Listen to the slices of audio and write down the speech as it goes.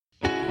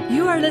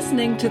are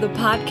listening to the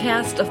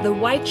podcast of the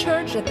White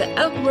Church at the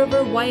Elk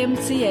River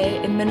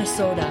YMCA in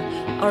Minnesota.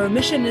 Our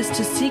mission is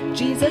to seek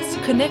Jesus,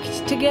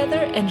 connect together,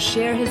 and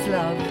share his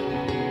love.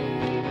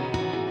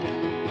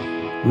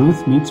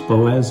 Ruth meets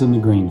Boaz in the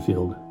grain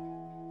field.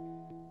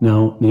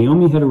 Now,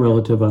 Naomi had a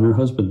relative on her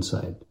husband's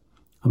side,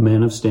 a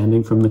man of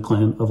standing from the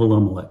clan of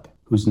Elimelech,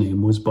 whose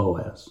name was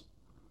Boaz.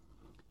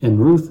 And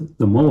Ruth,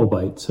 the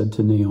Moabite, said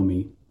to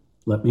Naomi,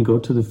 "Let me go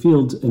to the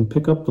fields and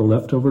pick up the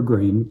leftover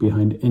grain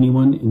behind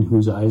anyone in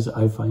whose eyes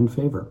I find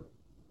favor."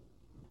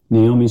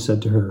 Naomi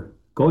said to her,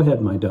 "Go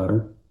ahead, my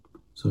daughter."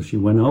 So she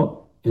went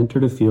out,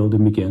 entered a field,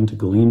 and began to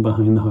glean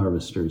behind the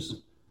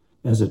harvesters.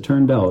 As it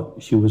turned out,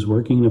 she was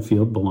working in a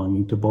field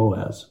belonging to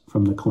Boaz,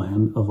 from the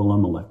clan of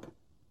Elimelech.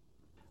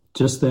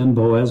 Just then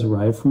Boaz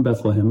arrived from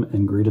Bethlehem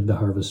and greeted the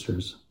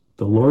harvesters.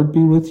 "The Lord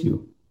be with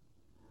you."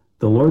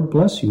 "The Lord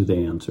bless you,"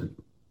 they answered.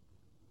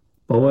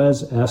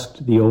 Boaz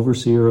asked the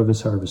overseer of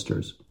his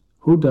harvesters,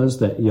 "Who does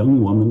that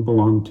young woman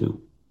belong to?"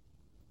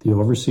 The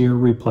overseer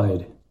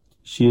replied,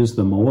 "She is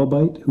the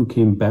Moabite who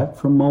came back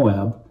from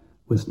Moab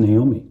with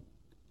Naomi."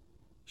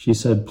 She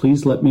said,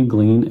 "Please let me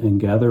glean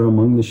and gather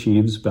among the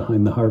sheaves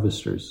behind the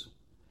harvesters."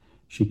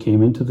 She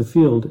came into the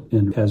field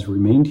and has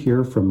remained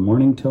here from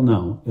morning till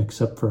now,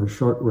 except for a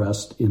short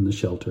rest in the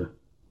shelter.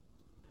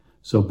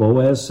 So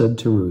Boaz said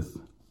to Ruth,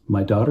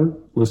 "My daughter,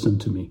 listen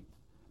to me.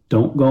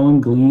 Don't go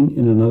and glean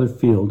in another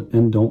field,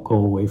 and don't go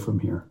away from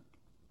here.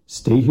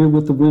 Stay here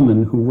with the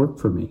women who work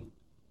for me.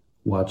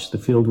 Watch the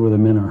field where the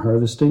men are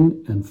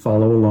harvesting, and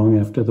follow along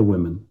after the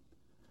women.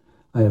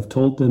 I have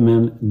told the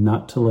men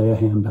not to lay a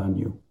hand on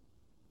you.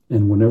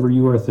 And whenever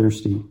you are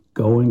thirsty,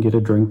 go and get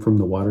a drink from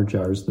the water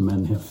jars the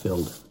men have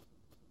filled."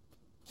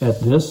 At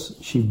this,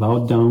 she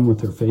bowed down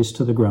with her face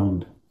to the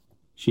ground.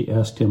 She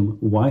asked him,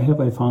 "Why have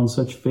I found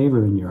such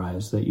favor in your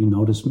eyes that you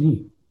notice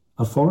me,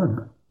 a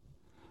foreigner?"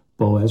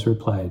 Boaz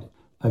replied,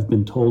 "I've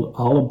been told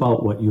all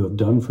about what you have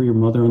done for your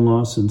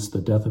mother-in-law since the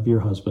death of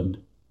your husband,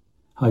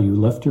 how you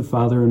left your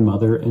father and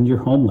mother and your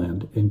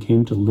homeland and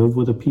came to live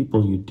with a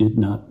people you did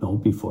not know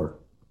before.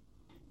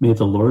 May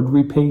the Lord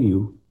repay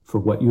you for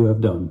what you have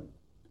done.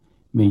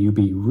 May you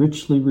be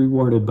richly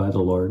rewarded by the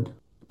Lord,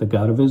 the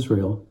God of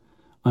Israel,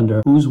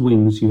 under whose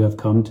wings you have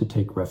come to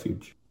take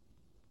refuge."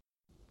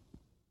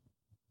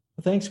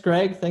 Thanks,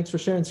 Greg. Thanks for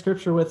sharing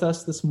scripture with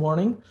us this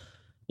morning.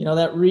 You know,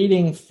 that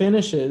reading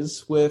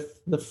finishes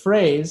with the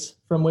phrase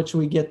from which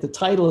we get the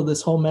title of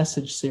this whole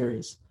message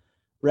series,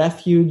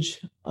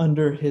 Refuge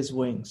Under His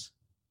Wings.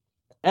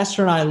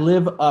 Esther and I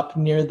live up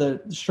near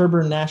the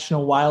Sherburne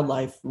National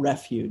Wildlife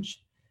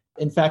Refuge.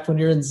 In fact, when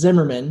you're in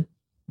Zimmerman,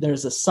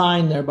 there's a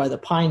sign there by the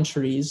pine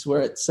trees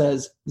where it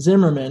says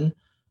Zimmerman,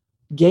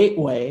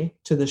 Gateway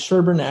to the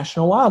Sherburne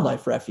National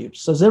Wildlife Refuge.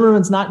 So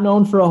Zimmerman's not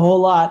known for a whole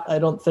lot, I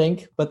don't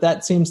think, but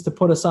that seems to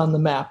put us on the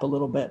map a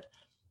little bit.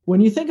 When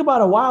you think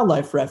about a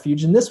wildlife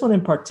refuge, and this one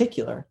in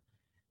particular,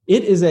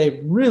 it is a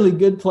really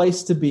good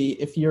place to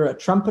be if you're a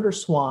trumpeter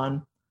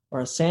swan or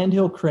a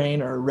sandhill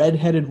crane or a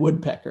red-headed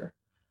woodpecker.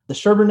 The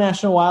Sherburne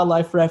National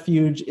Wildlife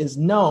Refuge is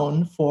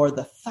known for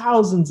the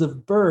thousands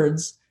of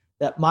birds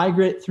that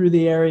migrate through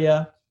the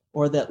area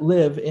or that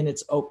live in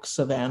its oak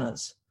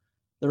savannas.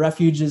 The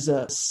refuge is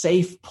a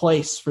safe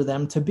place for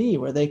them to be,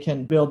 where they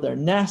can build their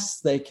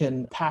nests, they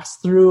can pass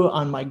through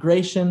on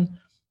migration,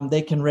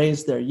 they can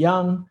raise their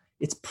young.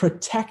 It's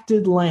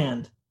protected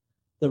land,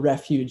 the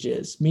refuge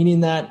is,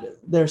 meaning that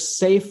they're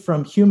safe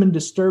from human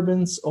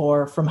disturbance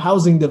or from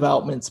housing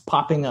developments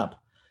popping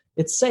up.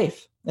 It's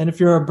safe. And if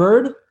you're a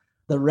bird,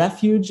 the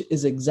refuge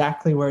is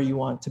exactly where you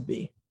want to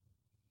be.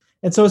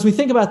 And so as we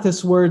think about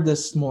this word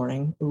this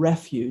morning,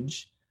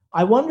 refuge,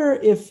 I wonder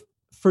if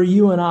for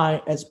you and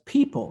I as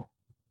people,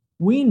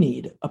 we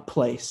need a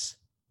place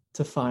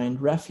to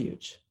find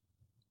refuge.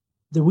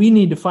 Do we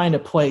need to find a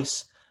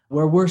place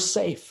where we're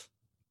safe?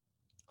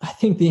 I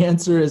think the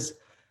answer is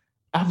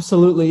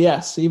absolutely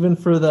yes, even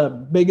for the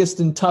biggest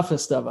and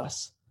toughest of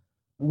us.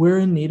 We're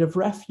in need of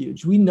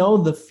refuge. We know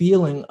the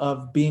feeling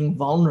of being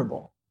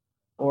vulnerable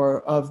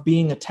or of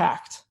being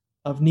attacked,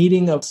 of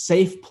needing a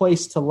safe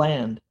place to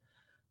land,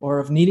 or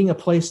of needing a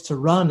place to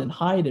run and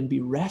hide and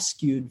be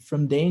rescued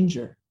from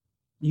danger.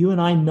 You and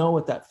I know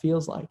what that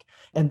feels like.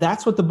 And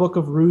that's what the book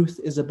of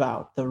Ruth is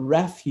about, the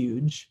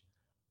refuge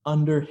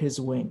under his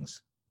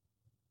wings.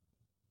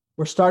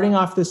 We're starting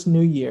off this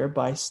new year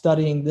by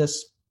studying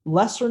this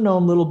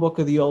lesser-known little book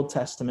of the Old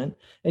Testament,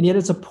 and yet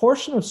it's a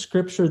portion of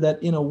Scripture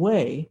that, in a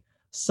way,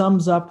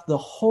 sums up the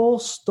whole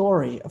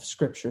story of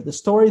Scripture, the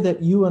story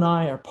that you and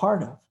I are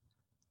part of,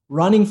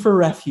 running for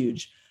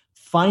refuge,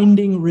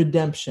 finding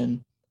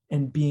redemption,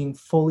 and being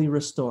fully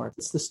restored.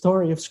 It's the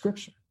story of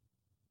Scripture.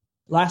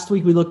 Last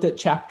week, we looked at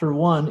chapter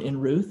 1 in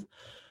Ruth,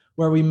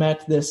 where we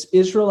met this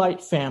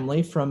Israelite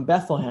family from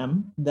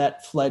Bethlehem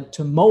that fled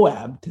to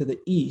Moab to the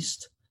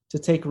east to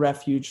take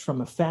refuge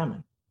from a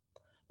famine.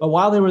 But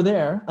while they were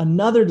there,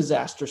 another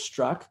disaster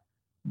struck.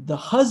 The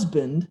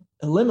husband,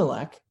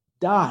 Elimelech,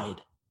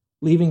 died,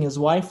 leaving his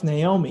wife,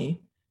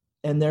 Naomi,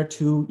 and their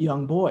two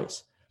young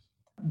boys.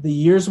 The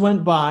years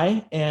went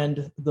by,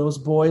 and those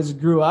boys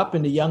grew up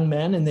into young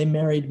men, and they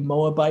married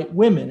Moabite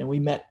women, and we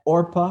met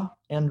Orpah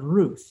and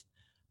Ruth.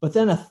 But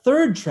then a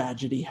third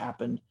tragedy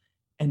happened,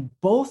 and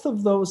both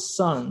of those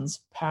sons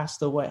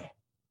passed away.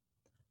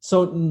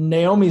 So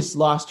Naomi's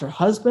lost her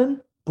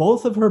husband,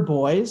 both of her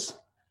boys,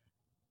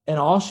 and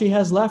all she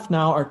has left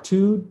now are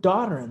 2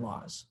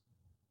 daughter-in-laws.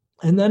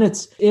 And then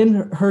it's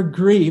in her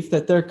grief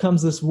that there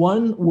comes this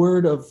one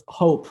word of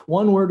hope,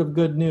 one word of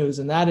good news,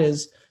 and that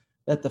is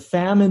that the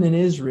famine in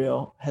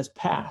Israel has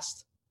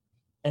passed.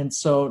 And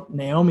so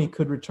Naomi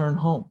could return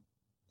home.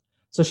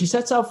 So she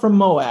sets out from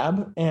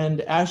Moab,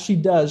 and as she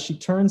does, she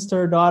turns to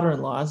her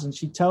daughter-in-laws and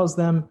she tells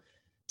them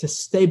to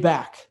stay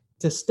back,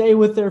 to stay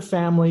with their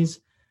families,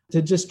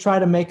 to just try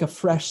to make a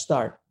fresh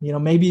start.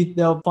 Maybe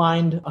they'll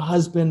find a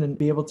husband and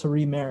be able to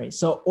remarry.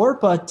 So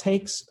Orpah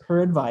takes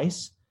her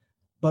advice,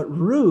 but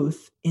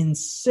Ruth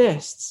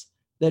insists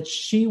that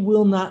she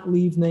will not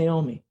leave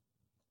Naomi.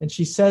 And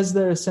she says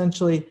there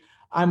essentially,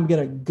 I'm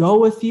going to go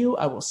with you.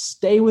 I will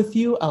stay with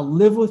you. I'll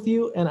live with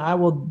you, and I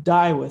will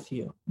die with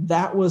you.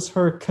 That was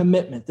her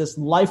commitment, this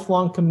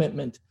lifelong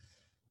commitment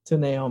to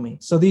Naomi.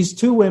 So these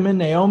 2 women,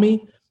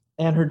 Naomi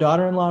and her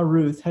daughter-in-law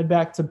Ruth, head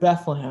back to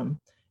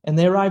Bethlehem, and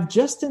they arrive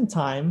just in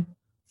time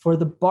for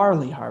the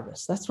barley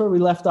harvest. That's where we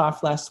left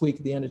off last week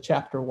at the end of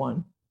chapter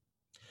 1.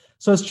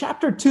 So as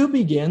chapter 2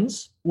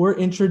 begins, we're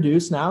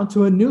introduced now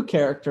to a new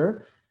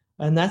character,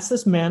 and that's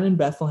this man in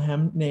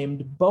Bethlehem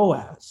named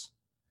Boaz.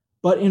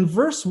 But in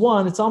verse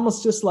 1, it's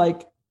almost just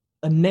like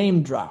a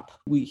name drop.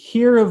 We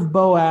hear of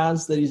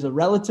Boaz, that he's a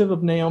relative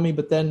of Naomi,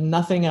 but then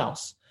nothing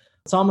else.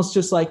 It's almost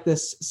just like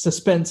this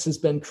suspense has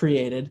been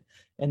created.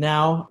 And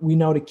now we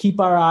know to keep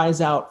our eyes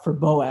out for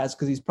Boaz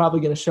because he's probably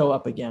going to show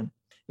up again.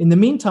 In the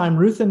meantime,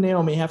 Ruth and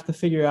Naomi have to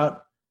figure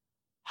out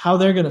how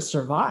they're going to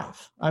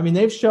survive. I mean,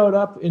 they've showed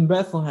up in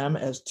Bethlehem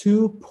as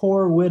 2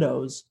 poor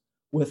widows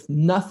with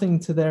nothing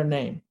to their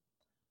name.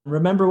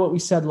 Remember what we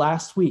said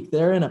last week.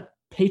 They're in a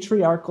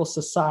patriarchal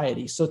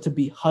society. So to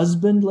be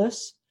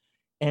husbandless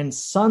and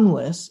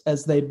sonless,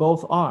 as they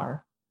both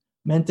are,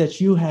 meant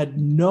that you had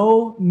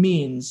no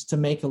means to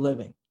make a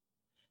living.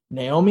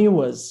 Naomi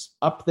was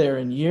up there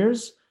in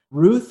years.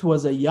 Ruth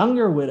was a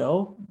younger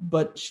widow,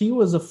 but she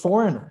was a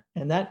foreigner,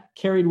 and that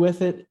carried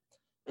with it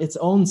its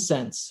own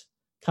sense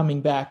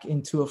coming back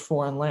into a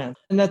foreign land.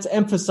 And that's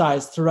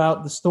emphasized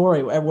throughout the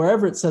story.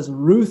 Wherever it says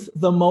Ruth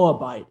the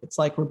Moabite, it's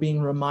like we're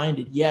being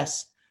reminded,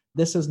 yes,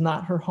 this is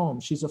not her home.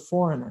 She's a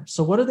foreigner.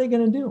 So what are they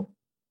going to do?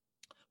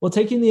 Well,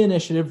 taking the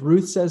initiative,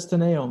 Ruth says to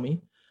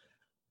Naomi,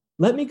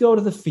 let me go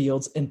to the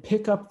fields and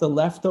pick up the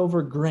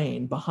leftover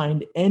grain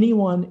behind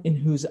anyone in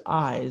whose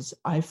eyes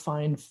I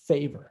find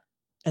favor.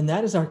 And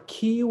that is our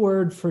key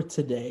word for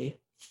today,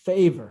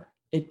 favor.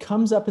 It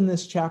comes up in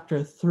this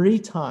chapter 3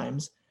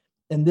 times,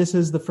 and this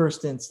is the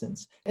first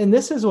instance. And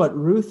this is what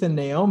Ruth and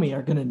Naomi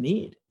are going to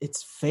need.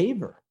 It's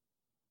favor,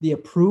 the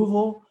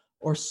approval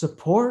or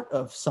support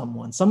of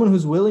someone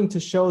who's willing to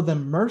show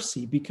them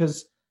mercy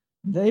because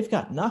they've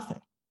got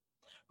nothing.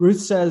 Ruth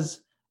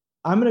says,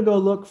 I'm going to go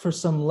look for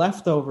some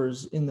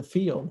leftovers in the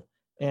field.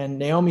 And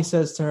Naomi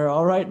says to her,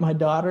 all right, my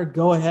daughter,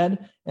 go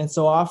ahead. And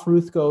so off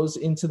Ruth goes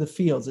into the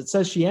fields. It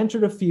says she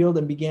entered a field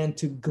and began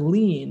to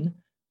glean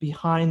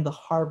behind the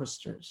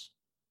harvesters.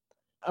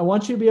 I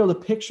want you to be able to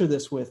picture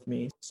this with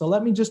me. So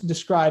let me just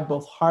describe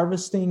both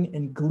harvesting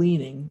and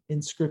gleaning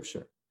in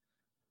Scripture.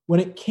 When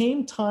it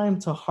came time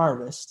to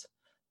harvest,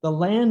 the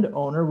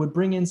landowner would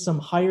bring in some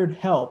hired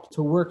help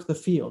to work the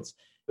fields.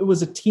 It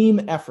was a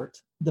team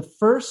effort. The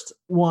first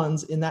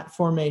ones in that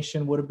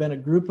formation would have been a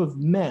group of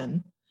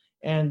men,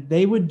 and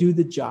they would do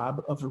the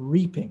job of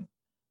reaping.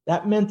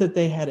 That meant that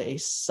they had a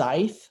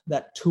scythe,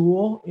 that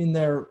tool, in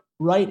their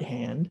right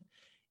hand,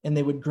 and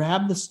they would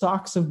grab the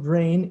stalks of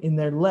grain in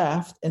their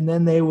left, and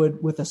then they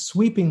would, with a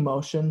sweeping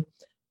motion,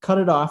 cut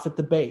it off at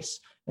the base.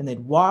 And they'd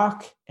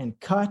walk and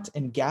cut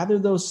and gather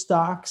those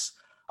stalks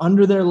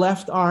under their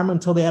left arm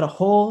until they had a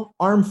whole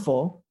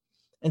armful,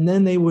 and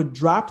then they would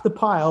drop the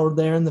pile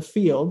there in the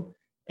field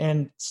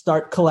and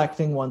start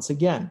collecting once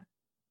again.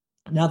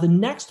 Now, the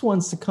next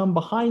ones to come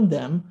behind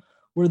them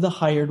were the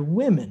hired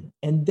women,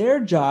 and their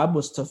job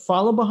was to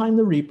follow behind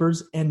the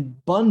reapers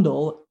and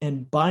bundle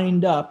and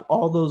bind up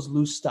all those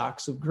loose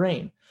stalks of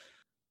grain.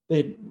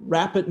 They'd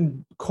wrap it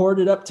and cord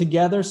it up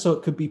together so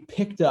it could be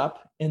picked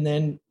up and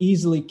then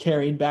easily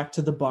carried back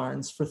to the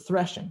barns for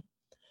threshing.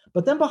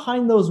 But then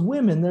behind those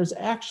women, there's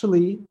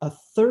actually a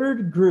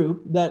third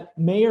group that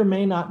may or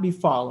may not be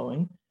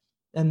following,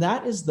 and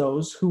that is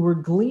those who were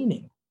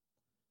gleaning.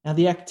 Now,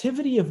 the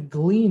activity of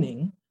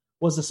gleaning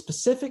was a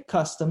specific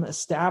custom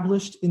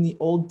established in the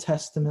Old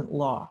Testament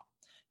law.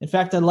 In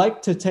fact, I'd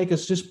like to take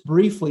us just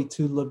briefly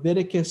to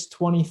Leviticus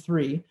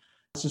 23.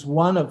 This is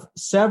one of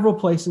several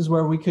places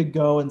where we could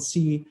go and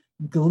see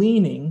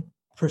gleaning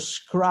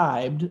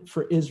prescribed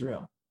for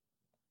Israel.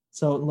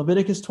 So in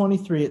Leviticus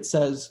 23, it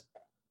says,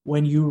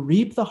 when you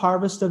reap the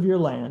harvest of your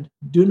land,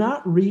 do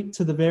not reap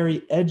to the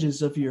very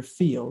edges of your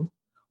field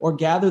or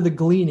gather the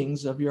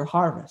gleanings of your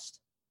harvest.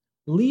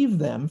 Leave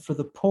them for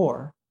the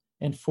poor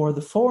and for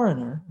the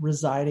foreigner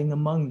residing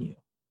among you.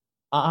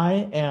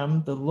 I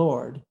am the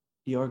Lord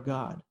your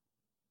God.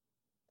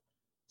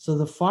 So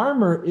the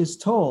farmer is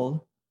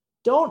told,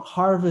 don't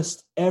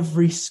harvest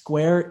every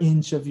square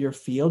inch of your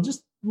field.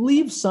 Just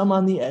leave some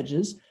on the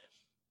edges.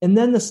 And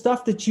then the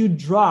stuff that you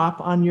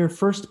drop on your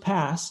first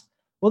pass,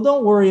 well,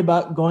 don't worry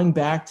about going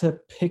back to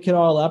pick it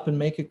all up and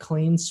make a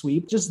clean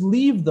sweep. Just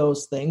leave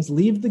those things,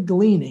 leave the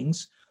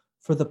gleanings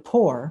for the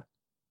poor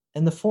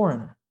and the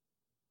foreigner.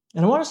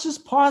 And I want us to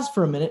just pause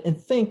for a minute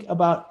and think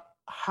about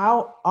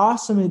how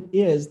awesome it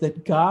is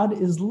that God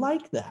is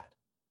like that.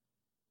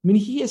 I mean,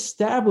 he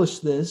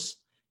established this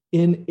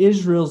in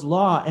Israel's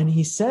law, and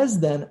he says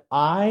then,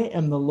 I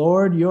am the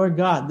Lord your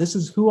God. This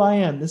is who I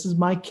am. This is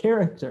my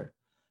character,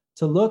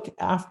 to look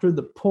after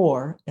the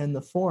poor and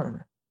the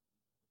foreigner.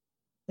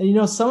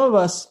 And some of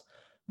us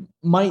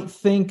might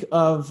think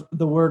of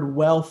the word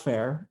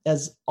welfare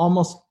as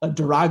almost a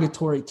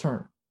derogatory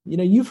term.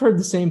 You've heard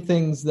the same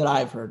things that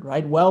I've heard,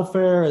 right?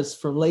 Welfare is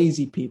for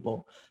lazy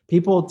people.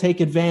 People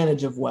take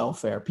advantage of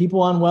welfare.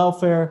 People on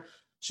welfare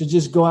should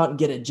just go out and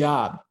get a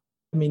job.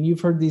 I mean,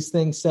 you've heard these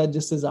things said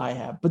just as I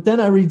have. But then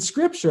I read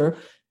scripture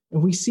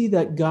and we see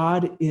that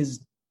God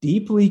is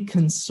deeply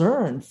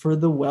concerned for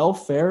the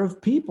welfare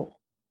of people.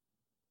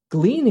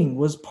 Gleaning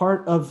was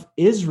part of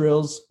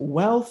Israel's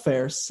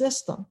welfare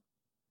system,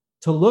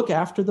 to look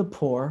after the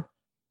poor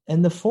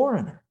and the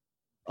foreigner.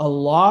 A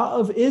law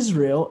of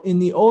Israel in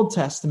the Old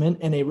Testament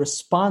and a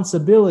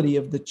responsibility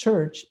of the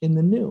church in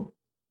the New.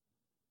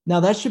 Now,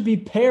 that should be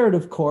paired,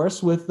 of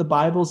course, with the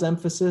Bible's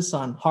emphasis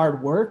on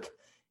hard work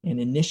and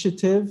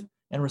initiative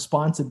and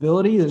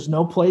responsibility. There's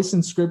no place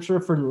in Scripture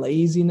for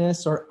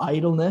laziness or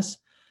idleness.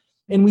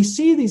 And we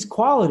see these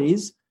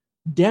qualities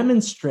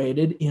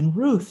demonstrated in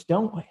Ruth,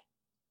 don't we?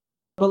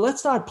 But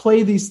let's not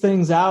play these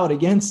things out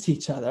against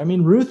each other. I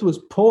mean, Ruth was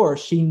poor.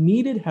 She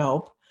needed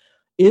help.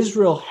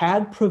 Israel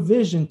had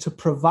provision to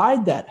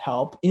provide that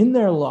help in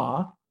their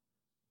law.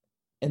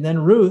 And then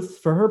Ruth,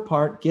 for her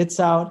part, gets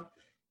out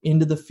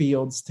into the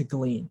fields to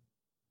glean.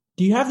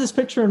 Do you have this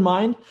picture in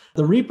mind?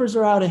 The reapers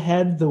are out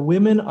ahead. The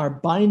women are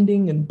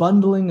binding and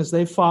bundling as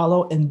they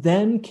follow. And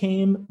then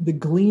came the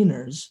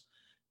gleaners,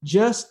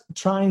 just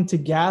trying to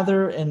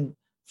gather and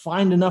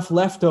find enough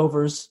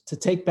leftovers to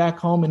take back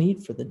home and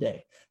eat for the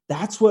day.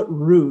 That's what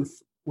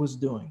Ruth was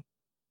doing.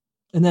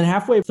 And then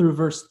halfway through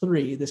verse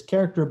 3, this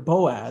character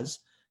Boaz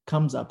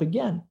comes up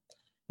again.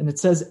 And it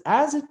says,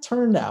 as it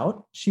turned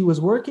out, she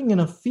was working in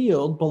a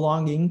field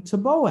belonging to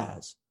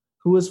Boaz,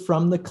 who was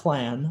from the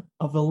clan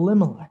of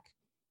Elimelech.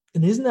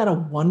 And isn't that a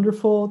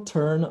wonderful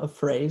turn of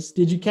phrase?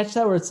 Did you catch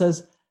that where it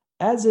says,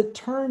 as it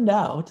turned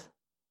out,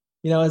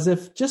 as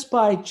if just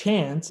by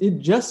chance, it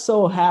just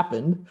so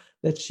happened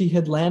that she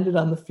had landed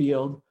on the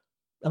field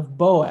of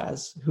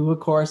Boaz, who of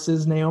course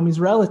is Naomi's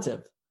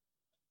relative.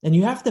 And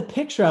you have to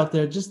picture out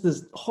there just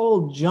this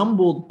whole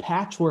jumbled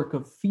patchwork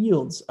of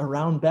fields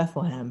around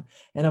Bethlehem.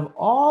 And of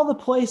all the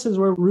places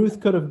where Ruth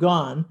could have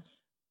gone,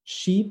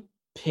 she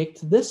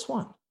picked this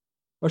one.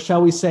 Or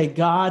shall we say,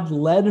 God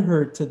led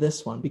her to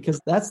this one? Because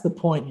that's the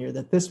point here,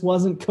 that this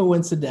wasn't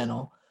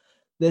coincidental.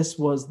 This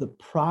was the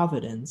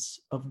providence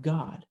of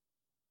God.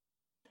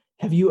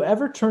 Have you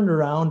ever turned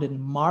around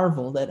and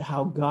marveled at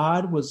how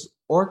God was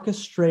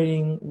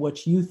orchestrating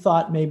what you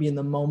thought maybe in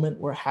the moment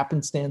were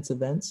happenstance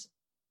events?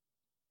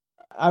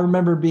 I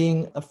remember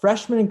being a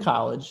freshman in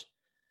college,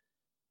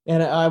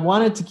 and I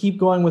wanted to keep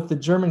going with the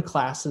German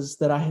classes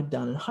that I had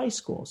done in high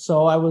school.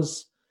 So I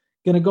was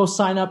going to go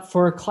sign up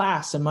for a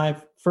class in my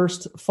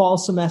first fall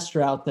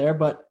semester out there,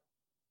 but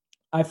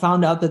I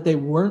found out that they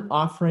weren't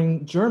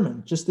offering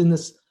German just in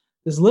this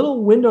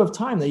little window of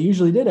time. They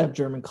usually did have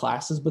German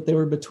classes, but they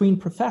were between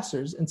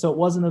professors, and so it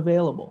wasn't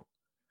available.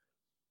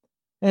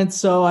 And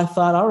so I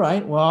thought, all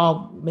right, well,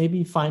 I'll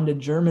maybe find a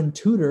German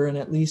tutor, and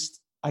at least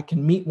I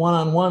can meet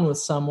one-on-one with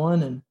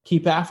someone and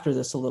keep after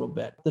this a little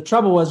bit. The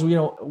trouble was,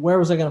 where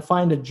was I going to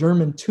find a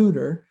German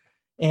tutor?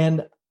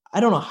 And I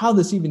don't know how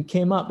this even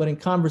came up, but in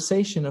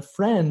conversation, a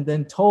friend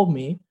then told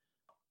me,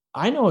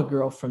 I know a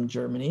girl from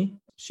Germany.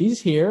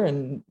 She's here,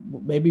 and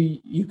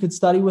maybe you could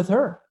study with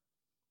her.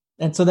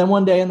 And so then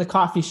one day in the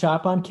coffee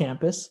shop on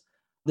campus,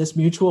 this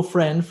mutual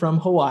friend from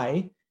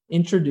Hawaii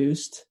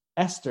introduced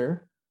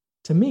Esther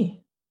to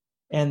me.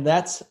 And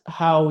that's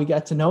how we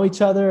got to know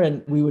each other.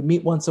 And we would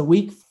meet once a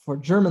week for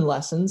German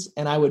lessons,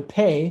 and I would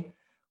pay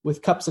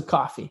with cups of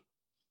coffee.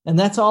 And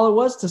that's all it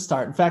was to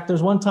start. In fact,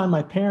 there's one time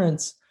my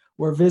parents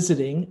were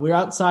visiting. We were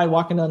outside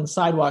walking down the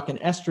sidewalk, and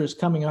Esther is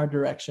coming our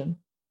direction.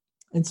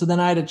 And so then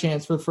I had a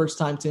chance for the first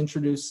time to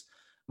introduce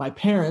my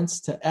parents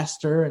to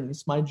Esther, and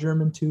he's my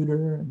German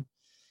tutor, and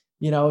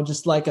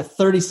just like a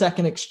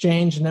 30-second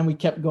exchange, and then we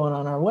kept going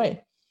on our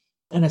way.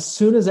 And as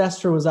soon as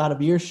Esther was out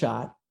of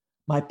earshot,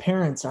 my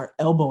parents are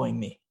elbowing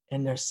me,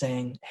 and they're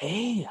saying,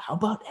 hey, how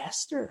about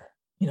Esther?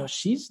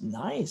 She's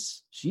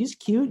nice. She's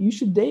cute. You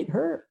should date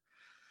her.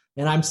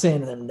 And I'm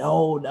saying to them,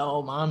 no,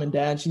 Mom and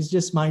Dad, she's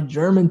just my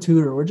German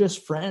tutor. We're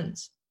just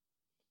friends.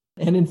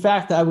 And in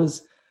fact, I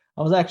was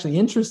actually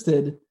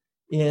interested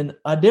in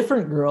a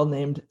different girl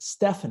named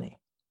Stephanie.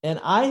 And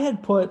I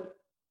had put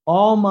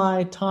all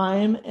my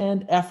time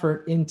and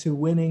effort into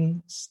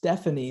winning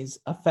Stephanie's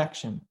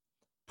affection.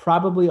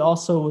 Probably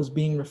also was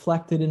being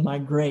reflected in my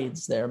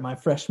grades there, my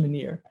freshman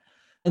year.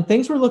 And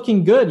things were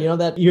looking good.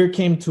 That year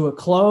came to a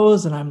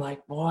close, and I'm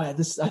like, boy, I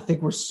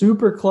think we're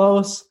super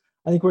close.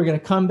 I think we're going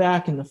to come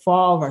back in the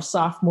fall of our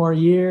sophomore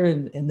year,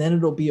 and then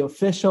it'll be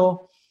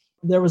official.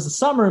 There was a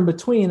summer in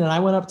between, and I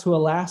went up to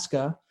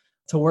Alaska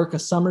to work a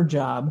summer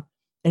job.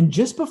 And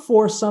just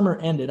before summer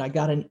ended, I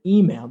got an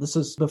email. This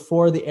was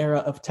before the era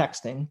of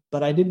texting,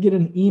 but I did get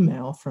an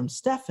email from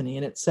Stephanie,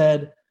 and it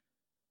said,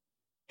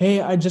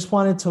 hey, I just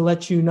wanted to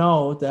let you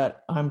know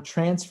that I'm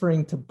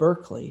transferring to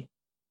Berkeley,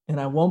 and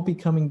I won't be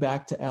coming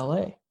back to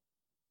LA.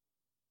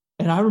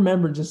 And I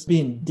remember just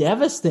being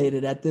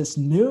devastated at this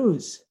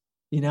news.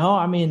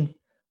 I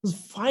was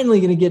finally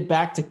going to get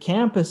back to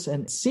campus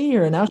and see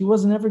her, and now she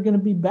wasn't ever going to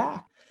be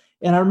back.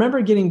 And I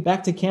remember getting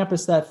back to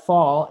campus that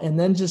fall and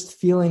then just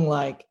feeling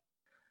like,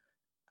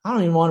 I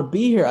don't even want to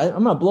be here.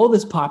 I'm going to blow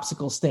this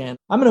popsicle stand.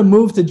 I'm going to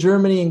move to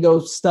Germany and go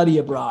study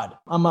abroad.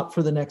 I'm up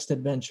for the next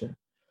adventure.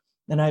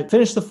 And I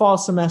finished the fall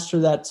semester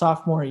that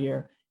sophomore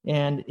year.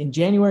 And in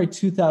January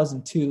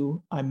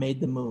 2002, I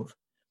made the move.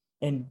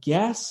 And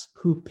guess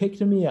who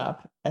picked me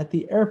up at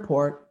the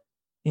airport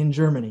in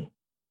Germany?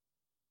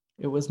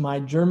 It was my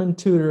German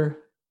tutor,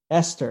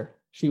 Esther.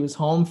 She was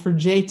home for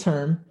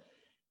J-term.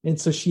 And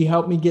so she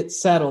helped me get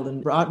settled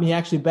and brought me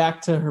actually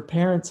back to her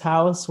parents'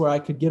 house where I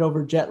could get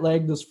over jet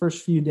lag those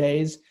first few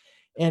days.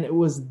 And it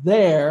was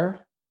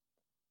there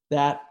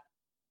that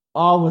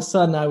all of a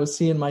sudden I was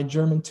seeing my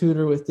German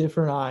tutor with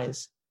different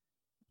eyes,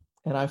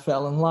 and I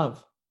fell in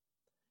love.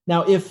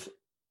 Now, if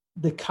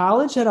the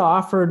college had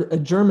offered a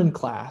German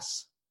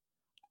class,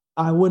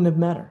 I wouldn't have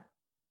met her.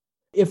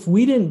 If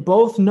we didn't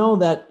both know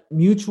that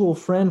mutual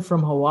friend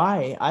from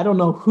Hawaii, I don't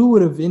know who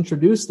would have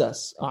introduced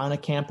us on a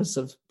campus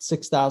of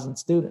 6,000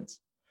 students.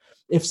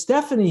 If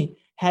Stephanie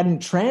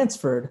hadn't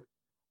transferred,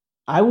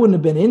 I wouldn't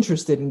have been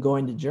interested in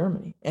going to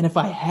Germany. And if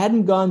I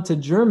hadn't gone to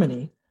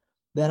Germany,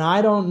 then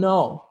I don't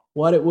know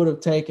what it would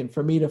have taken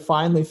for me to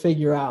finally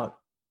figure out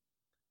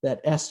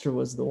that Esther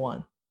was the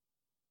one.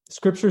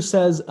 Scripture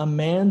says a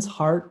man's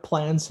heart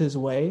plans his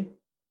way,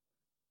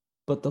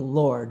 but the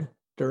Lord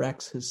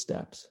directs his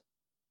steps.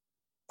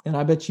 And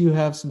I bet you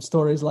have some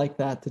stories like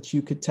that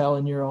you could tell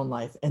in your own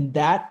life. And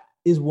that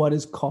is what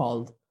is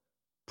called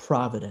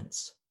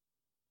providence.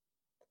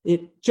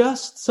 It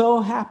just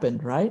so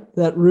happened, right,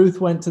 that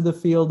Ruth went to the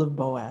field of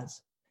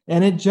Boaz.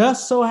 And it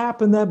just so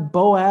happened that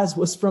Boaz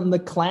was from the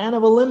clan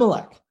of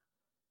Elimelech.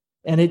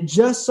 And it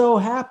just so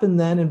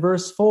happened then in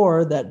verse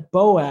 4 that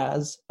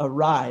Boaz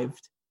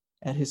arrived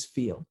at his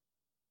field.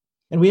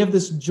 And we have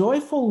this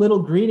joyful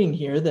little greeting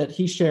here that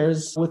he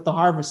shares with the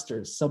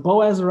harvesters. So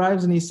Boaz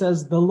arrives and he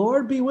says, "The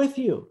Lord be with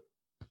you."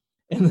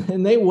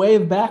 And they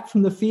wave back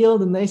from the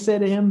field and they say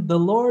to him, "The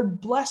Lord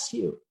bless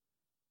you."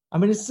 I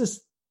mean, it's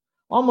just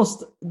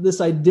almost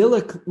this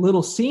idyllic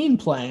little scene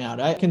playing out.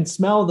 I can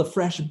smell the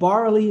fresh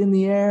barley in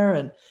the air,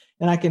 and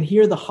I can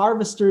hear the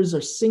harvesters are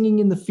singing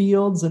in the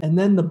fields. And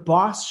then the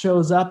boss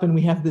shows up and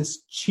we have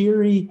this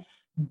cheery,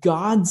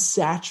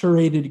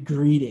 God-saturated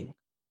greeting.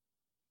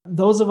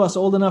 Those of us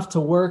old enough to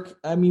work,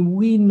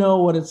 we know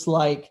what it's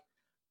like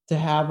to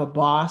have a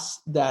boss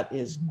that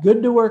is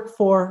good to work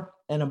for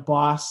and a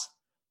boss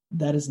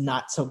that is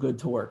not so good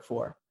to work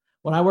for.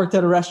 When I worked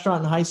at a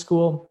restaurant in high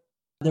school,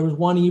 there was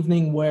one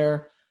evening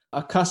where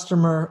a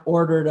customer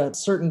ordered a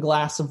certain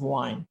glass of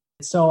wine.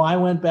 So I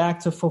went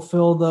back to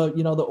fulfill the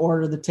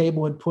order the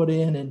table had put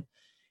in. And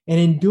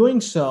in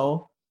doing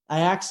so, I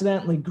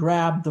accidentally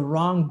grabbed the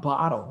wrong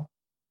bottle.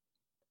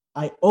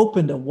 I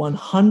opened a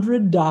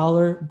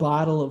 $100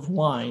 bottle of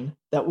wine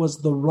that was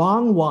the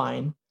wrong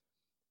wine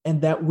and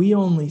that we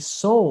only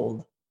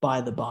sold by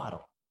the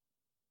bottle.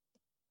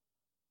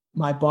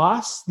 My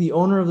boss, the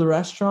owner of the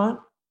restaurant,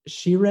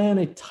 she ran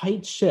a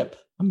tight ship.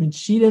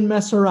 She didn't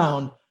mess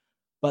around.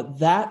 But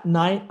that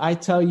night, I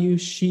tell you,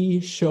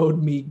 she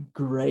showed me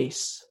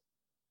grace.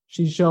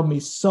 She showed me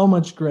so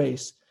much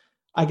grace.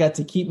 I got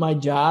to keep my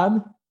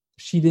job.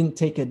 She didn't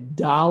take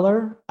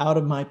 $1 out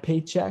of my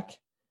paycheck.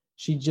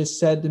 She just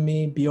said to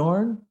me,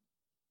 "Bjorn,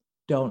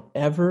 don't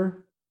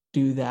ever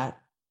do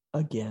that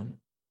again."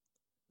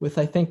 With,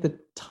 I think, the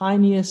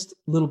tiniest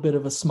little bit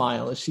of a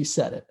smile as she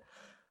said it.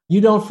 You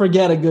don't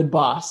forget a good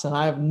boss, and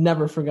I have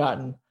never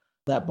forgotten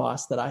that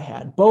boss that I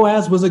had.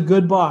 Boaz was a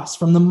good boss.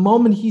 From the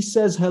moment he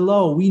says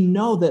hello, we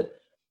know that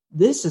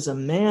this is a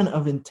man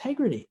of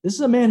integrity. This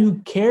is a man who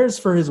cares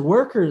for his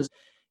workers,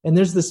 and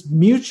there's this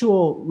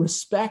mutual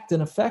respect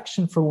and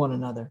affection for one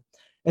another.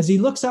 As he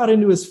looks out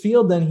into his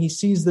field, then he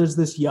sees there's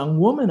this young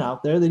woman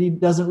out there that he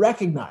doesn't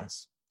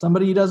recognize,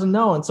 somebody he doesn't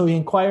know. And so he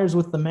inquires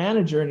with the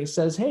manager and he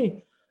says,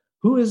 "Hey,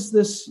 who is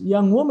this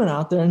young woman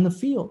out there in the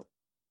field?"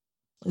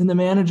 And the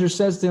manager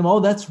says to him, "Oh,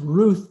 that's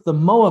Ruth the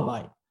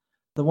Moabite,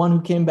 the one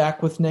who came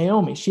back with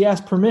Naomi. She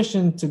asked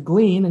permission to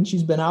glean, and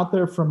she's been out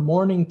there from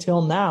morning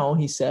till now,"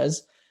 he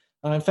says.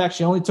 In fact,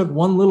 she only took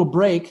one little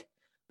break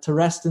to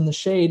rest in the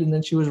shade, and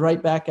then she was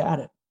right back at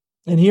it.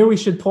 And here we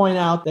should point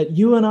out that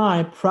you and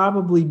I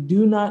probably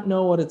do not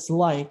know what it's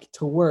like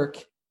to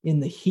work in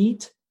the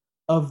heat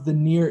of the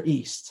Near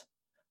East.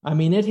 I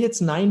mean, it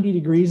hits 90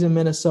 degrees in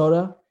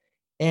Minnesota,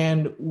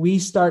 and we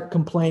start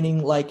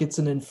complaining like it's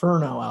an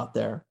inferno out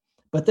there.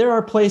 But there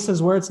are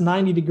places where it's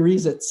 90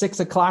 degrees at 6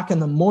 o'clock in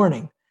the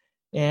morning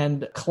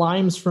and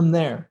climbs from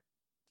there.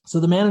 So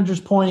the manager's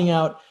pointing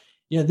out,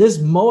 this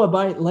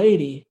Moabite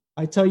lady,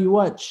 I tell you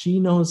what, she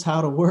knows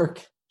how to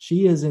work.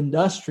 She is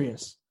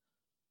industrious.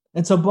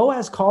 And so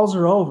Boaz calls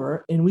her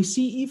over, and we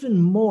see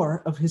even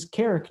more of his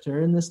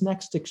character in this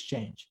next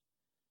exchange.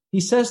 He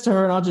says to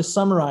her, and I'll just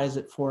summarize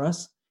it for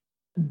us,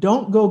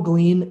 don't go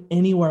glean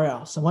anywhere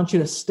else. I want you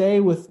to stay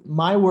with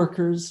my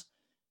workers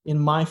in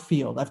my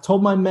field. I've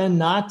told my men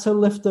not to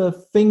lift a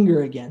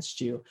finger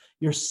against you.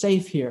 You're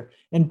safe here.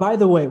 And by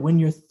the way, when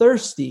you're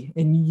thirsty,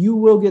 and you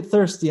will get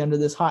thirsty under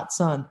this hot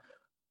sun,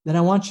 then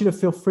I want you to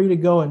feel free to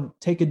go and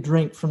take a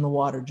drink from the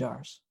water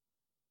jars.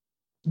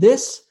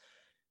 This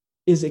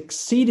is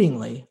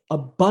exceedingly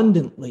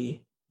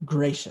abundantly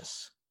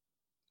gracious.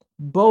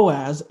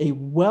 Boaz, a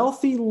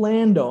wealthy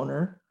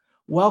landowner,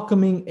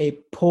 welcoming a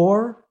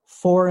poor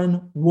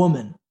foreign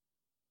woman.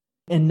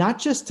 And not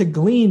just to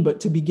glean,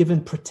 but to be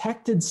given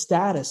protected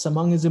status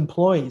among his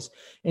employees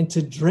and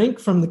to drink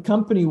from the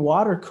company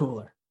water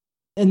cooler.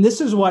 And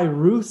this is why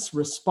Ruth's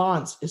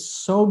response is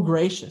so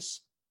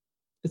gracious.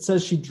 It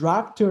says she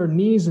dropped to her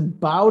knees and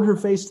bowed her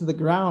face to the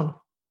ground.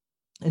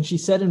 And she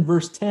said in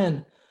verse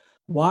 10,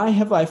 "Why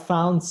have I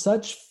found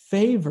such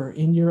favor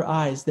in your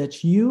eyes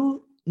that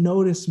you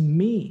notice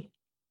me,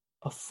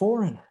 a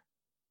foreigner?"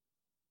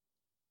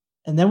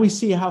 And then we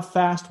see how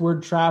fast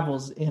word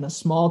travels in a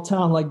small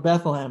town like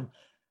Bethlehem.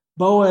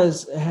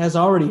 Boaz has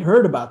already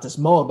heard about this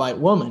Moabite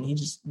woman. He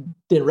just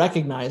didn't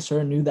recognize her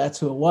and knew that's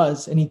who it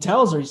was. And he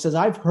tells her, he says,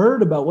 "I've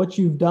heard about what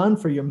you've done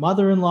for your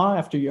mother-in-law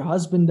after your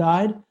husband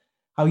died,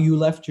 how you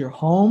left your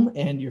home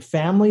and your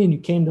family and you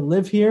came to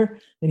live here."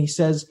 And he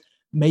says,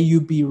 "May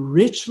you be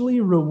richly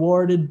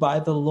rewarded by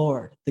the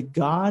Lord, the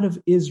God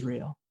of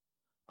Israel,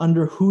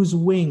 under whose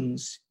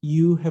wings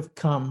you have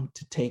come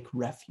to take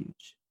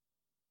refuge."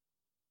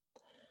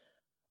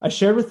 I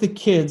shared with the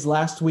kids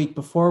last week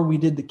before we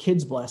did the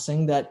kids'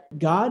 blessing that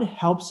God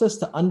helps us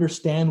to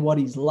understand what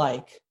he's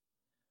like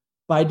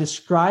by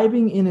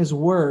describing in his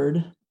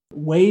word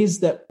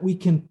ways that we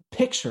can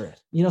picture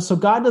it. So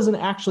God doesn't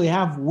actually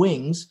have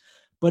wings,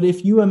 but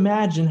if you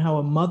imagine how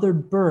a mother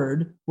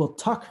bird will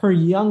tuck her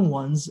young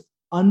ones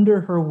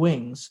under her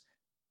wings,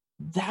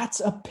 that's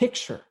a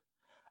picture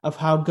of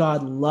how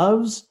God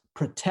loves,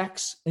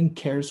 protects, and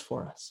cares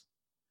for us.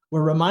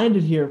 We're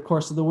reminded here, of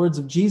course, of the words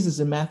of Jesus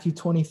in Matthew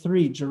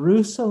 23,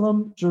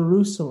 "Jerusalem,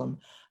 Jerusalem,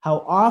 how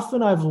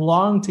often I've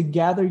longed to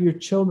gather your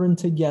children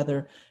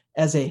together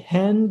as a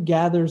hen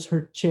gathers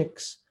her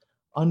chicks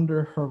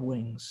under her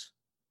wings."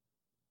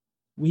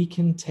 We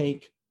can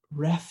take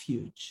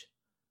refuge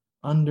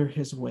under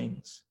his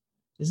wings.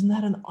 Isn't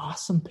that an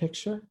awesome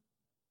picture?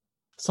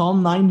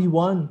 Psalm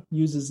 91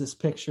 uses this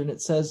picture, and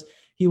it says,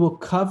 "He will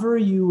cover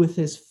you with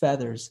his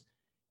feathers,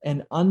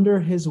 and under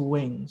his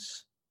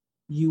wings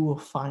you will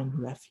find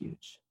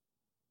refuge."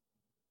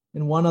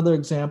 And one other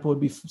example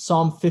would be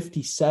Psalm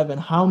 57.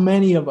 How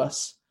many of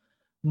us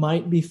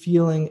might be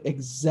feeling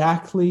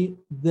exactly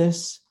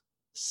this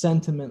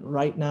sentiment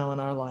right now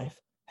in our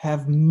life?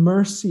 "Have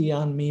mercy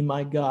on me,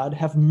 my God.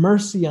 Have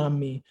mercy on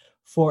me,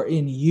 for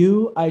in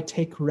you I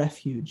take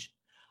refuge.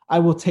 I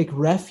will take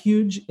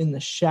refuge in the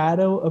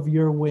shadow of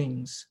your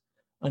wings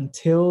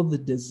until the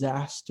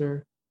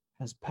disaster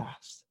has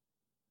passed."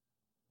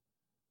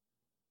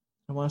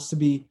 I want us to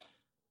be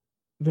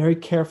very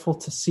careful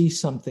to see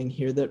something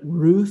here, that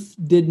Ruth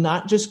did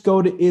not just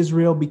go to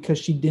Israel because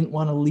she didn't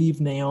want to leave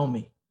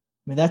Naomi.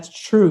 I mean, that's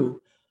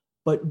true,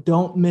 but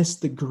don't miss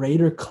the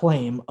greater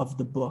claim of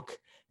the book.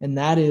 And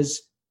that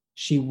is,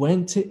 she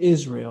went to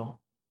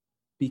Israel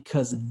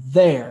because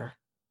there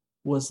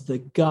was the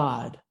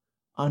God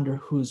under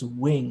whose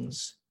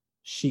wings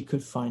she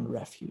could find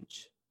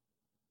refuge.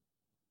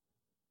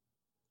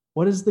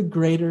 What is the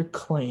greater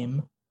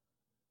claim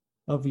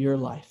of your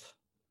life?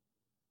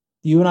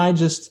 Do you and I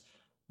just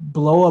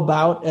blow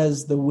about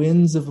as the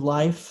winds of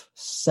life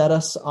set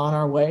us on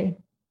our way?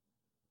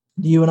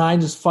 Do you and I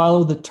just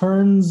follow the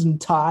turns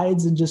and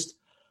tides and just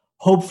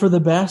hope for the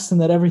best and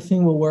that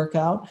everything will work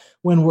out?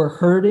 When we're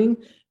hurting,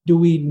 do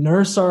we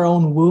nurse our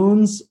own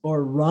wounds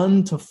or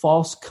run to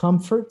false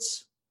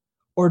comforts?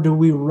 Or do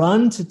we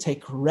run to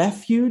take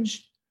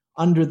refuge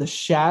under the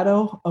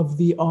shadow of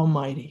the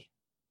Almighty?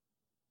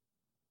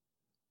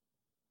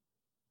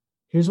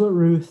 Here's what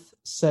Ruth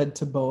said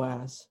to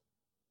Boaz.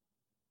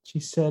 She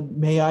said,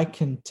 "May I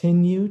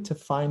continue to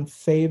find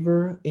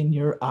favor in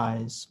your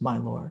eyes, my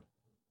Lord."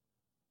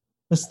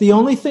 That's the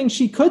only thing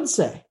she could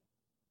say.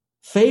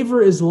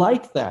 Favor is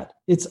like that.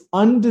 It's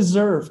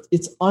undeserved,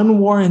 it's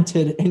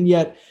unwarranted, and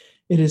yet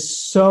it is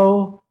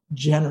so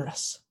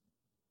generous.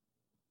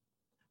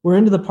 We're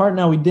into the part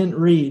now we didn't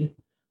read.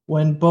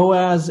 When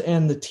Boaz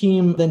and the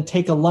team then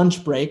take a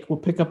lunch break, we'll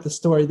pick up the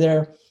story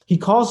there. He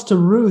calls to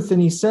Ruth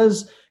and he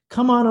says,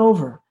 "Come on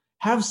over.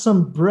 have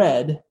some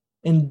bread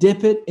and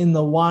dip it in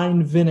the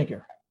wine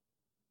vinegar.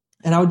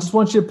 And I just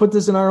want you to put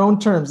this in our own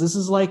terms. This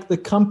is like the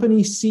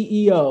company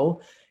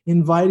CEO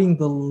inviting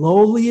the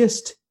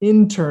lowliest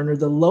intern or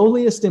the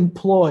lowliest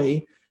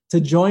employee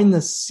to join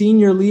the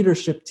senior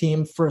leadership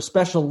team for a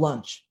special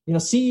lunch.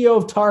 CEO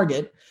of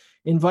Target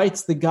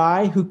invites the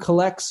guy who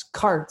collects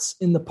carts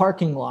in the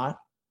parking lot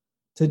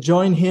to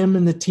join him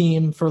and the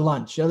team for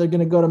lunch. They're going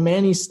to go to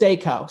Manny's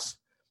Steakhouse.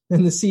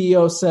 And the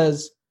CEO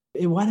says,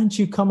 hey, why don't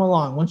you come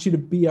along? I want you to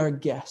be our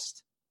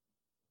guest.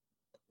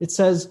 It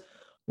says,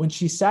 when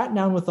she sat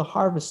down with the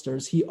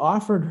harvesters, he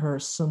offered her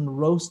some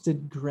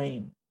roasted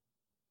grain.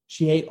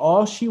 She ate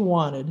all she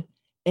wanted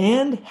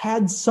and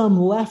had some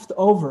left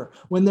over.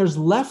 When there's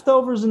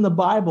leftovers in the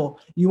Bible,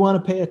 you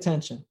want to pay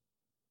attention.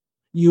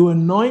 You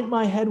anoint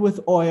my head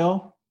with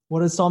oil.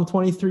 What does Psalm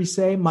 23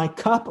 say? My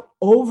cup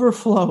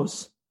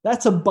overflows.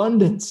 That's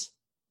abundance.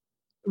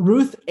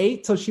 Ruth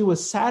ate till she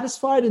was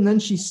satisfied, and then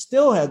she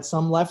still had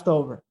some left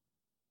over.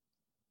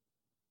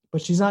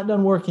 But she's not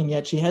done working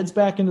yet. She heads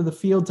back into the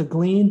field to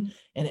glean,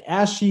 and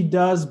as she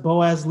does,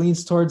 Boaz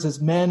leans towards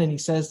his men, and he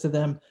says to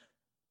them,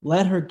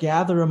 let her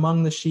gather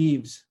among the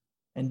sheaves,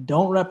 and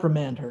don't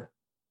reprimand her.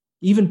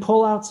 Even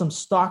pull out some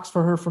stalks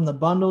for her from the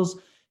bundles,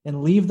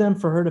 and leave them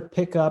for her to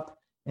pick up,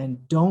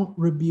 and don't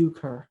rebuke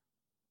her.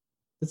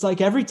 It's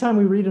like every time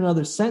we read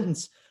another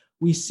sentence,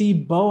 we see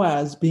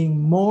Boaz being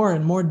more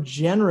and more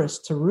generous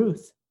to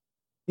Ruth.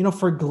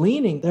 For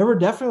gleaning, there were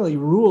definitely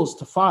rules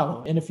to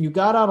follow. And if you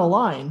got out of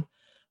line,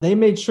 they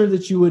made sure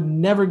that you would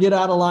never get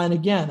out of line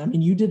again.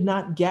 You did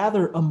not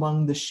gather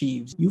among the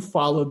sheaves. You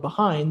followed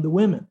behind the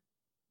women.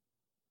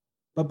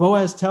 But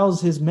Boaz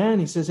tells his men,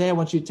 he says, hey, I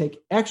want you to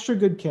take extra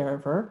good care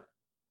of her.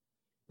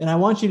 And I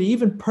want you to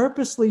even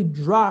purposely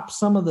drop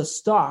some of the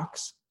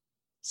stalks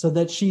so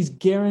that she's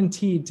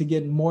guaranteed to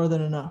get more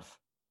than enough.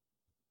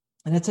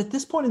 And it's at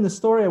this point in the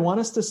story, I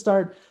want us to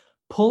start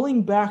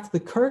pulling back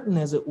the curtain,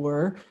 as it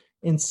were,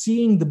 and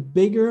seeing the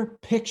bigger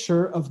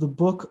picture of the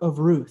book of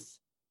Ruth.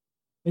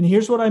 And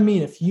here's what I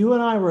mean. If you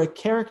and I were a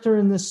character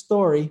in this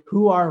story,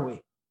 who are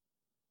we?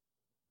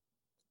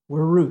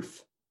 We're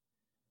Ruth.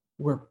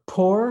 We're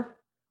poor.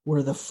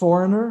 We're the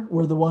foreigner.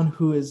 We're the one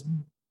who is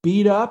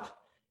beat up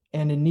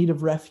and in need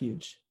of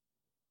refuge.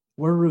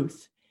 We're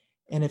Ruth.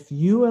 And if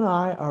you and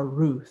I are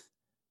Ruth,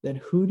 then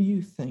who do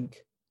you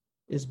think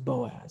is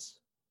Boaz?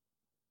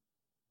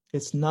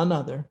 It's none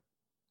other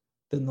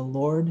than the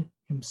Lord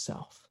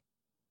himself.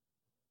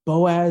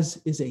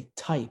 Boaz is a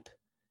type,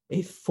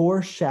 a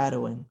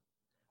foreshadowing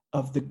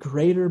of the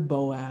greater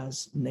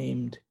Boaz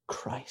named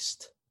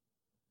Christ.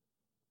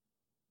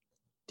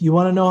 Do you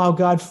want to know how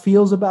God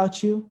feels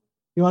about you?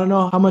 You want to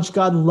know how much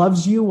God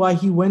loves you, why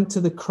he went to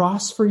the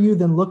cross for you?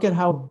 Then look at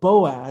how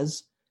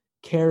Boaz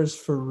cares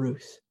for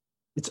Ruth.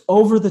 It's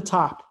over the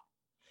top.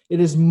 It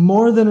is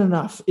more than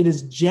enough. It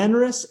is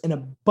generous and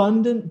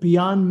abundant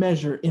beyond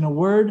measure. In a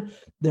word,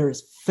 there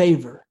is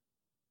favor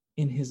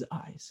in his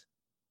eyes.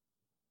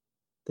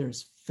 There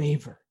is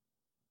favor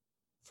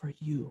for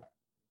you.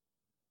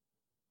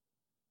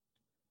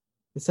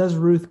 It says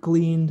Ruth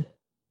gleaned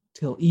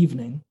till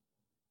evening,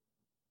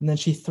 and then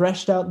she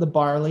threshed out the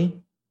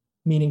barley,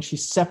 meaning she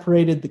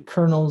separated the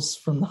kernels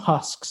from the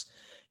husks.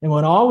 And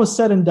when all was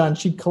said and done,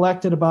 she'd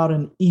collected about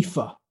an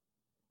ephah.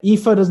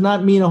 Ephah does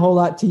not mean a whole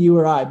lot to you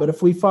or I, but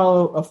if we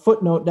follow a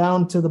footnote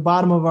down to the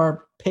bottom of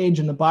our page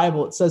in the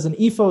Bible, it says an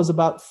ephah is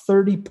about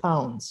 30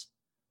 pounds.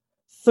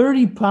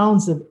 30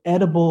 pounds of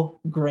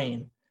edible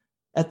grain.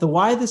 At the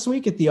Y this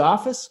week at the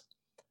office,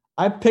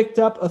 I picked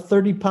up a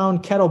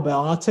 30-pound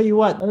kettlebell, and I'll tell you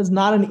what, that is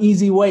not an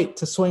easy weight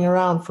to swing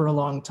around for a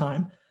long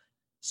time.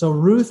 So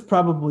Ruth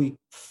probably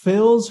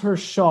fills her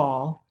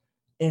shawl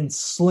and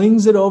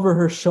slings it over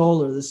her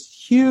shoulder, this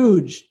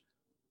huge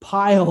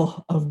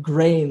pile of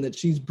grain that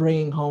she's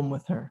bringing home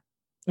with her.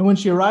 And when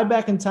she arrived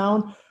back in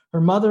town,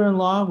 her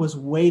mother-in-law was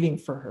waiting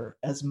for her,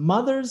 as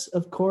mothers,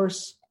 of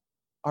course,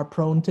 are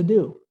prone to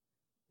do.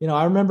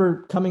 I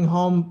remember coming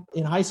home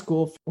in high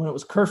school when it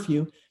was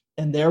curfew,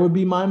 and there would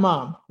be my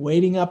mom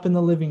waiting up in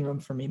the living room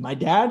for me. My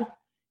dad,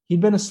 he'd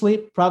been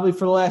asleep probably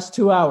for the last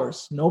 2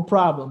 hours, no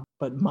problem.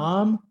 But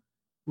mom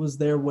was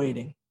there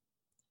waiting.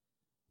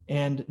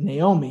 And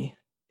Naomi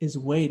is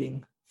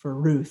waiting for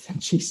Ruth,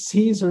 and she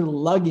sees her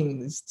lugging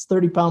this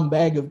 30-pound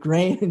bag of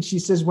grain, and she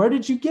says, where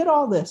did you get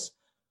all this?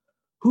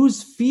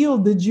 Whose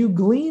field did you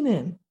glean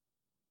in?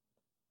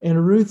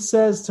 And Ruth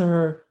says to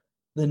her,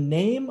 the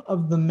name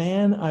of the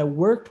man I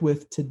worked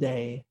with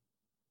today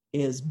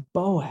is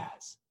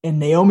Boaz. And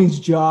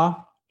Naomi's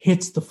jaw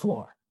hits the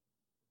floor.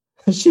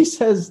 She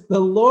says, the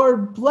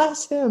Lord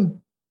bless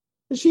him.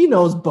 She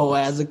knows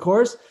Boaz, of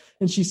course.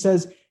 And she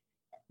says,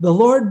 the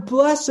Lord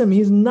bless him.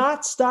 He's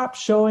not stopped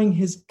showing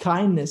his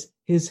kindness,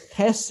 his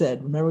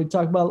chesed. Remember we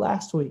talked about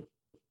last week.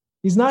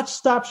 He's not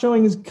stopped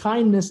showing his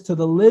kindness to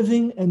the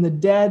living and the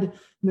dead.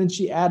 And then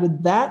she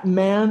added, that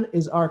man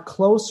is our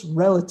close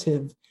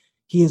relative.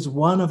 He is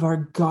one of our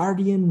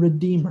guardian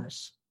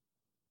redeemers.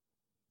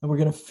 And we're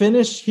going to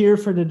finish here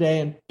for today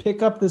and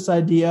pick up this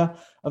idea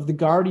of the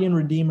guardian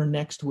redeemer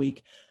next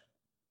week.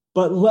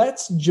 But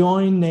let's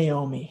join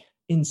Naomi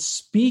in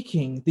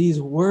speaking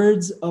these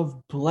words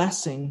of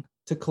blessing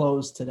to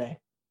close today.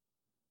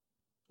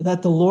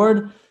 That the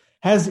Lord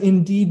has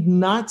indeed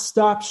not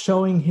stopped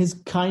showing his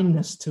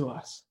kindness to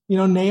us. You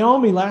know,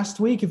 Naomi last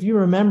week, if you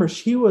remember,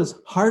 she was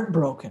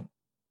heartbroken.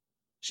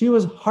 She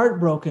was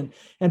heartbroken.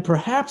 And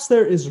perhaps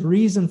there is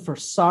reason for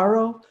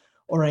sorrow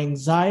or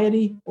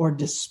anxiety or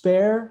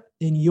despair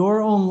in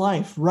your own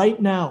life right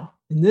now,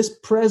 in this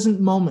present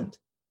moment.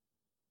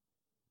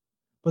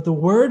 But the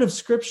word of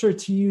Scripture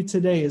to you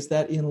today is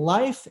that in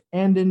life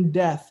and in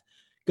death,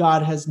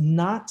 God has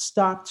not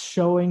stopped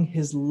showing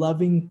his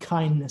loving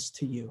kindness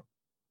to you.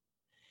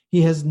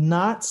 He has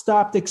not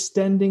stopped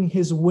extending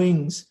his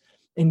wings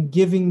and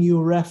giving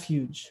you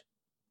refuge.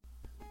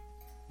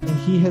 And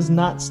he has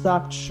not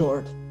stopped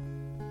short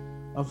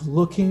of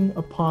looking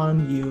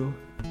upon you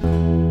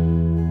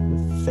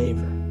with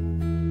favor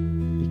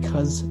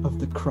because of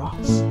the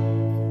cross,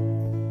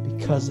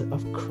 because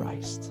of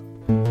Christ.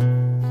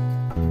 Amen.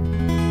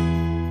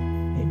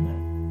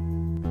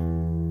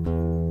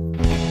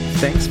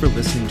 Thanks for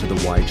listening to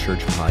the Y Church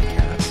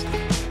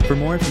podcast. For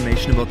more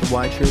information about the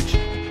Y Church,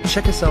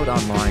 check us out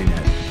online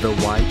at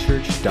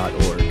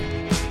theychurch.org.